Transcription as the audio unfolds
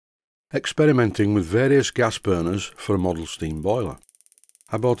Experimenting with various gas burners for a model steam boiler.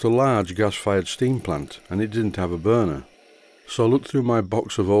 I bought a large gas-fired steam plant and it didn't have a burner. So I looked through my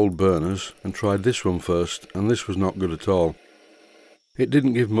box of old burners and tried this one first, and this was not good at all. It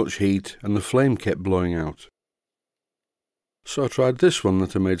didn't give much heat and the flame kept blowing out. So I tried this one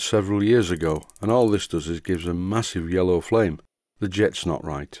that I made several years ago, and all this does is gives a massive yellow flame. The jet's not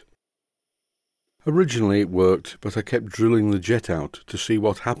right. Originally it worked, but I kept drilling the jet out to see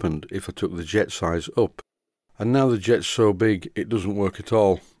what happened if I took the jet size up. And now the jet's so big it doesn't work at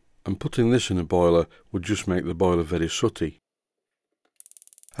all, and putting this in a boiler would just make the boiler very sooty.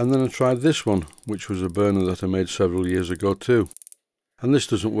 And then I tried this one, which was a burner that I made several years ago too. And this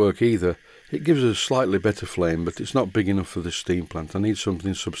doesn't work either. It gives a slightly better flame, but it's not big enough for this steam plant. I need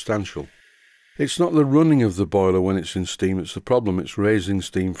something substantial. It's not the running of the boiler when it's in steam it's the problem, it's raising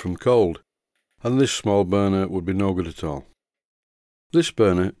steam from cold. And this small burner would be no good at all. This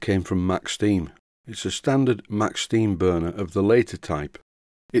burner came from Max Steam. It's a standard Max Steam burner of the later type.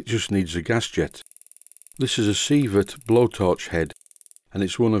 It just needs a gas jet. This is a Sievert blowtorch head, and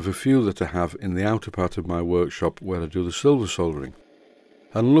it's one of a few that I have in the outer part of my workshop where I do the silver soldering.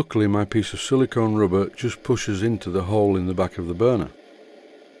 And luckily my piece of silicone rubber just pushes into the hole in the back of the burner.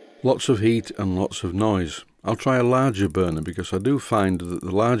 Lots of heat and lots of noise. I'll try a larger burner because I do find that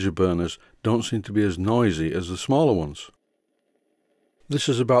the larger burners don't seem to be as noisy as the smaller ones. This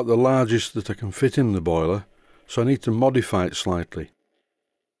is about the largest that I can fit in the boiler, so I need to modify it slightly.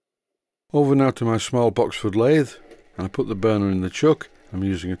 Over now to my small Boxford lathe, and I put the burner in the chuck. I'm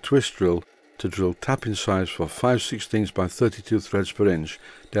using a twist drill to drill tapping size for 5/16 by 32 threads per inch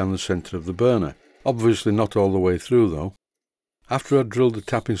down the centre of the burner. Obviously not all the way through though. After I drilled the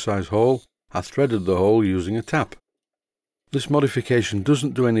tapping size hole, I threaded the hole using a tap. This modification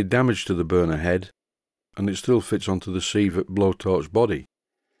doesn't do any damage to the burner head, and it still fits onto the Sievert blowtorch body.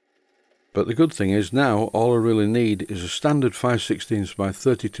 But the good thing is now all I really need is a standard 5/16 by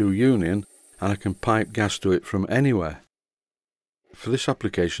 32 union, and I can pipe gas to it from anywhere. For this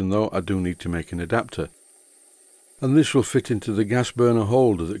application though, I do need to make an adapter. And this will fit into the gas burner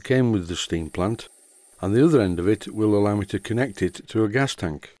holder that came with the steam plant, and the other end of it will allow me to connect it to a gas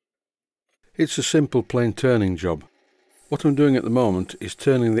tank. It's a simple plain turning job. What I'm doing at the moment is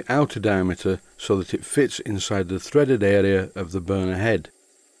turning the outer diameter so that it fits inside the threaded area of the burner head.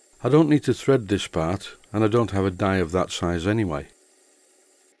 I don't need to thread this part, and I don't have a die of that size anyway.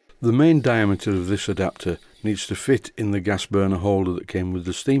 The main diameter of this adapter needs to fit in the gas burner holder that came with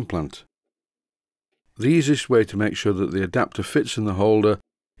the steam plant. The easiest way to make sure that the adapter fits in the holder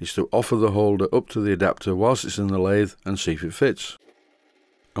is to offer the holder up to the adapter whilst it's in the lathe and see if it fits.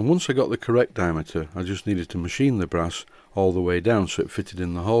 And once I got the correct diameter, I just needed to machine the brass all the way down so it fitted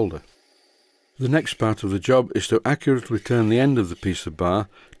in the holder. The next part of the job is to accurately turn the end of the piece of bar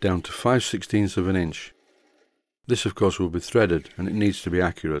down to 5/16 of an inch. This of course will be threaded and it needs to be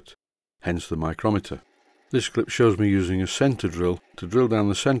accurate, hence the micrometer. This clip shows me using a centre drill to drill down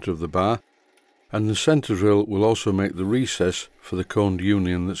the centre of the bar, and the centre drill will also make the recess for the coned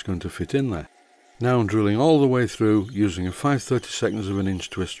union that's going to fit in there. Now I'm drilling all the way through using a 5/32 of an inch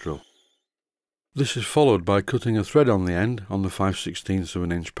twist drill. This is followed by cutting a thread on the end on the 5/16 of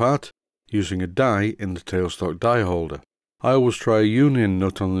an inch part using a die in the tailstock die holder. I always try a union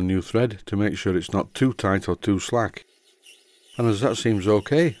nut on the new thread to make sure it's not too tight or too slack. And as that seems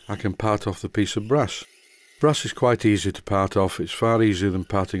okay, I can part off the piece of brass. Brass is quite easy to part off. It's far easier than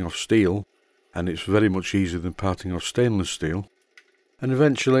parting off steel, and it's very much easier than parting off stainless steel. And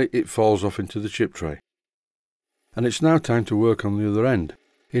eventually it falls off into the chip tray. And it's now time to work on the other end.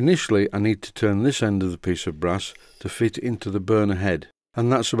 Initially I need to turn this end of the piece of brass to fit into the burner head,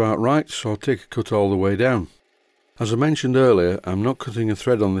 and that's about right, so I'll take a cut all the way down. As I mentioned earlier, I'm not cutting a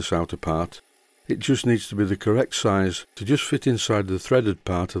thread on this outer part. It just needs to be the correct size to just fit inside the threaded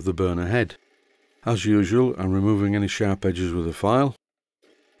part of the burner head. As usual, I'm removing any sharp edges with a file.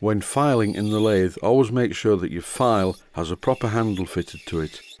 When filing in the lathe, always make sure that your file has a proper handle fitted to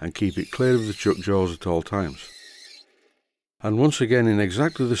it and keep it clear of the chuck jaws at all times. And once again, in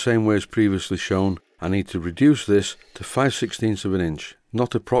exactly the same way as previously shown, I need to reduce this to 5/16 of an inch,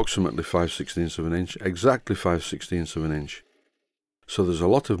 not approximately 5/16 of an inch, exactly 5/16 of an inch. So there's a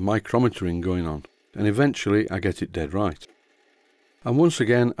lot of micrometering going on, and eventually I get it dead right. And once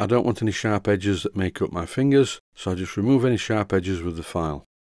again, I don't want any sharp edges that make up my fingers, so I just remove any sharp edges with the file.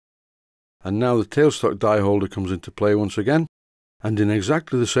 And now the tailstock die holder comes into play once again, and in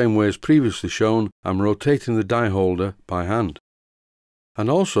exactly the same way as previously shown, I'm rotating the die holder by hand. And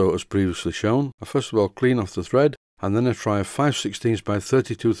also, as previously shown, I first of all clean off the thread, and then I try a 5/16 by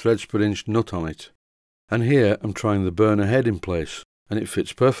 32 threads per inch nut on it. And here I'm trying the burner head in place, and it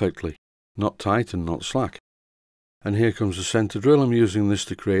fits perfectly. not tight and not slack. And here comes the centre drill. I'm using this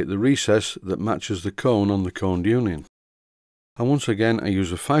to create the recess that matches the cone on the coned union. And once again I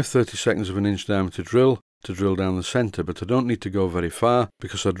use a 5/32 of an inch diameter drill to drill down the centre, but I don't need to go very far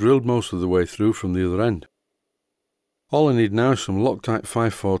because I drilled most of the way through from the other end. All I need now is some Loctite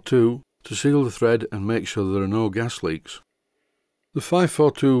 542 to seal the thread and make sure there are no gas leaks. The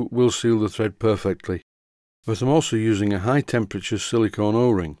 542 will seal the thread perfectly, but I'm also using a high temperature silicone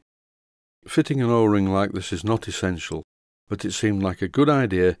O-ring. Fitting an O-ring like this is not essential, but it seemed like a good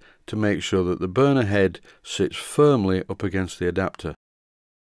idea to make sure that the burner head sits firmly up against the adapter.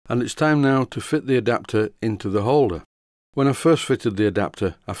 And it's time now to fit the adapter into the holder. When I first fitted the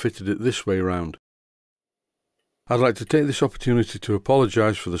adapter, I fitted it this way round. I'd like to take this opportunity to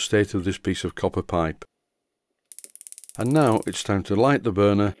apologise for the state of this piece of copper pipe. And now it's time to light the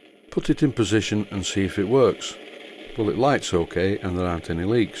burner, put it in position and see if it works. Well, it lights okay and there aren't any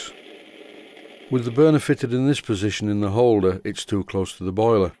leaks. With the burner fitted in this position in the holder, it's too close to the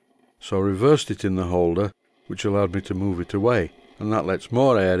boiler, so I reversed it in the holder, which allowed me to move it away, and that lets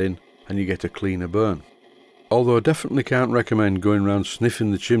more air in and you get a cleaner burn. Although I definitely can't recommend going round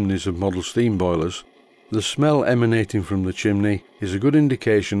sniffing the chimneys of model steam boilers, the smell emanating from the chimney is a good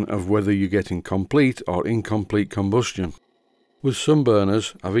indication of whether you're getting complete or incomplete combustion. With some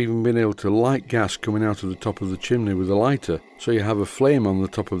burners, I've even been able to light gas coming out of the top of the chimney with a lighter, so you have a flame on the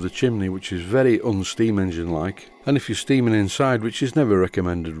top of the chimney, which is very un-steam engine-like. And if you're steaming inside, which is never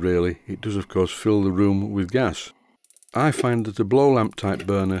recommended really, it does of course fill the room with gas. I find that a blow lamp type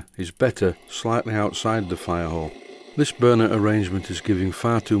burner is better slightly outside the fire hole. This burner arrangement is giving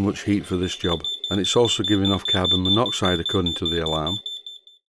far too much heat for this job, and it's also giving off carbon monoxide according to the alarm.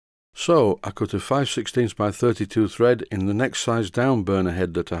 So I cut a 5/16 by 32 thread in the next size down burner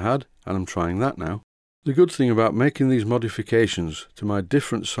head that I had, and I'm trying that now. The good thing about making these modifications to my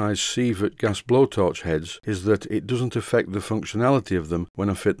different size Sievert gas blowtorch heads is that it doesn't affect the functionality of them when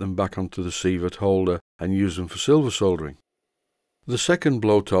I fit them back onto the Sievert holder and use them for silver soldering. The second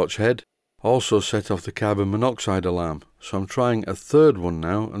blowtorch head also set off the carbon monoxide alarm, so I'm trying a third one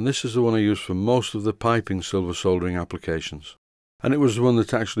now, and this is the one I use for most of the piping silver soldering applications. And it was the one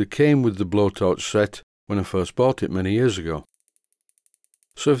that actually came with the blowtorch set when I first bought it many years ago.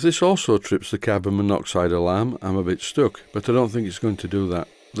 So if this also trips the carbon monoxide alarm, I'm a bit stuck, but I don't think it's going to do that.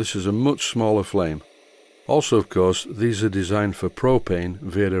 This is a much smaller flame. Also, of course, these are designed for propane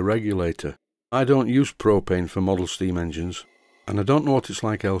via a regulator. I don't use propane for model steam engines, and I don't know what it's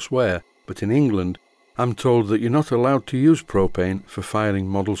like elsewhere, but in England, I'm told that you're not allowed to use propane for firing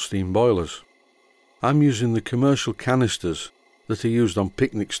model steam boilers. I'm using the commercial canisters that are used on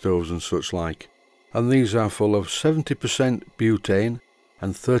picnic stoves and such like, and these are full of 70% butane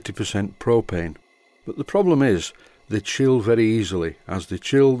and 30% propane. But the problem is, they chill very easily. As they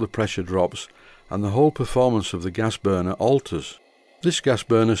chill, the pressure drops, and the whole performance of the gas burner alters. This gas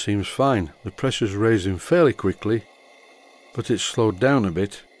burner seems fine, the pressure's raising fairly quickly, but it's slowed down a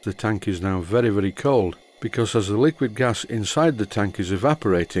bit. The tank is now very cold, because as the liquid gas inside the tank is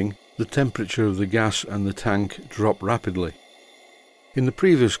evaporating, the temperature of the gas and the tank drop rapidly. In the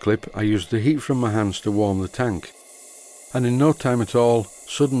previous clip I used the heat from my hands to warm the tank, and in no time at all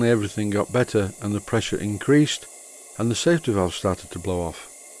suddenly everything got better and the pressure increased and the safety valve started to blow off.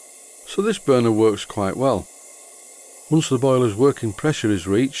 So this burner works quite well. Once the boiler's working pressure is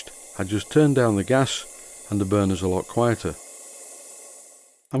reached, I just turn down the gas and the burner's a lot quieter.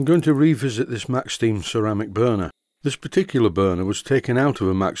 I'm going to revisit this MaxSteam ceramic burner. This particular burner was taken out of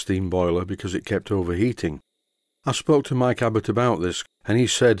a MaxSteam boiler because it kept overheating. I spoke to Mike Abbott about this, and he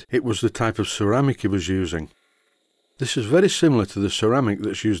said it was the type of ceramic he was using. This is very similar to the ceramic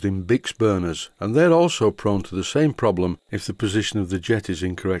that's used in Bix burners, and they're also prone to the same problem if the position of the jet is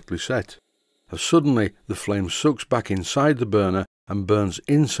incorrectly set. As suddenly the flame sucks back inside the burner and burns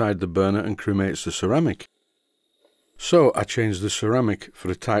inside the burner and cremates the ceramic. So I changed the ceramic for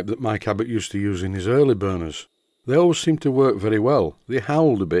a type that Mike Abbott used to use in his early burners. They always seemed to work very well. They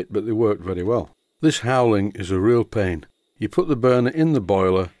howled a bit, but they worked very well. This howling is a real pain. You put the burner in the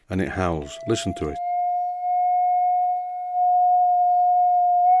boiler and it howls. Listen to it.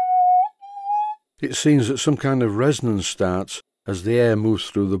 It seems that some kind of resonance starts as the air moves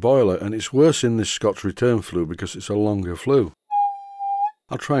through the boiler, and it's worse in this Scotch return flue because it's a longer flue.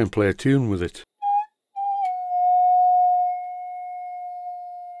 I'll try and play a tune with it.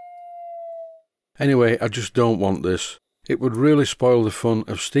 Anyway, I just don't want this. It would really spoil the fun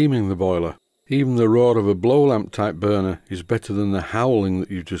of steaming the boiler. Even the roar of a blow lamp type burner is better than the howling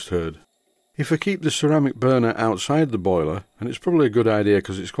that you just heard. If I keep the ceramic burner outside the boiler, and it's probably a good idea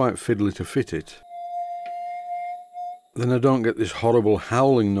because it's quite fiddly to fit it, then I don't get this horrible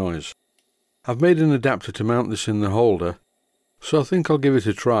howling noise. I've made an adapter to mount this in the holder, so I think I'll give it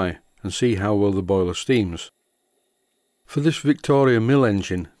a try and see how well the boiler steams. For this Victoria mill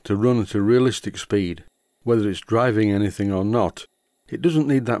engine to run at a realistic speed, whether it's driving anything or not, it doesn't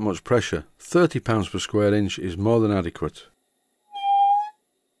need that much pressure. 30 pounds per square inch is more than adequate.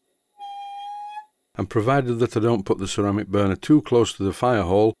 And provided that I don't put the ceramic burner too close to the fire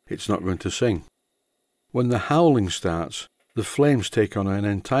hole, it's not going to sing. When the howling starts, the flames take on an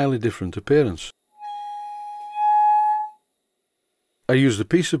entirely different appearance. I used a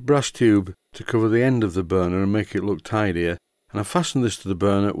piece of brass tube to cover the end of the burner and make it look tidier, and I fastened this to the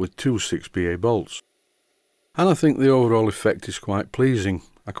burner with two 6BA bolts. And I think the overall effect is quite pleasing.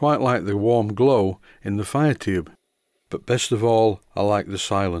 I quite like the warm glow in the fire tube, but best of all, I like the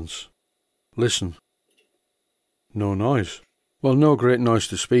silence. Listen. No noise. Well, no great noise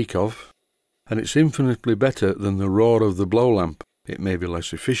to speak of, and it's infinitely better than the roar of the blow lamp. It may be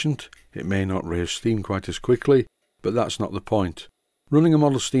less efficient, it may not raise steam quite as quickly, but that's not the point. Running a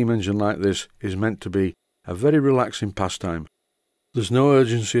model steam engine like this is meant to be a very relaxing pastime. There's no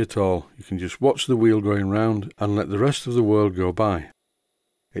urgency at all. You can just watch the wheel going round and let the rest of the world go by.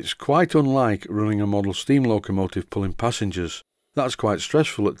 It's quite unlike running a model steam locomotive pulling passengers. That's quite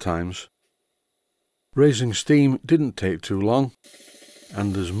stressful at times. Raising steam didn't take too long,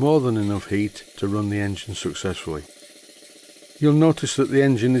 and there's more than enough heat to run the engine successfully. You'll notice that the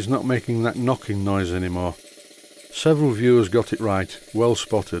engine is not making that knocking noise anymore. Several viewers got it right, well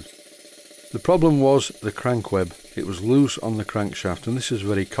spotted. The problem was the crank web. It was loose on the crankshaft, and this is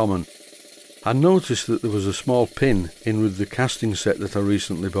very common. I noticed that there was a small pin in with the casting set that I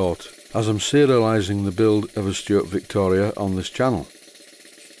recently bought, as I'm serialising the build of a Stuart Victoria on this channel.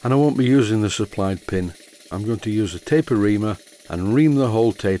 And I won't be using the supplied pin. I'm going to use a taper reamer and ream the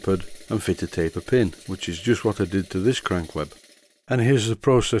hole tapered and fit a taper pin, which is just what I did to this crank web. And here's the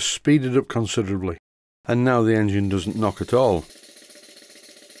process speeded up considerably, and now the engine doesn't knock at all.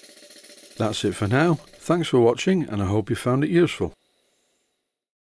 That's it for now. Thanks for watching, and I hope you found it useful.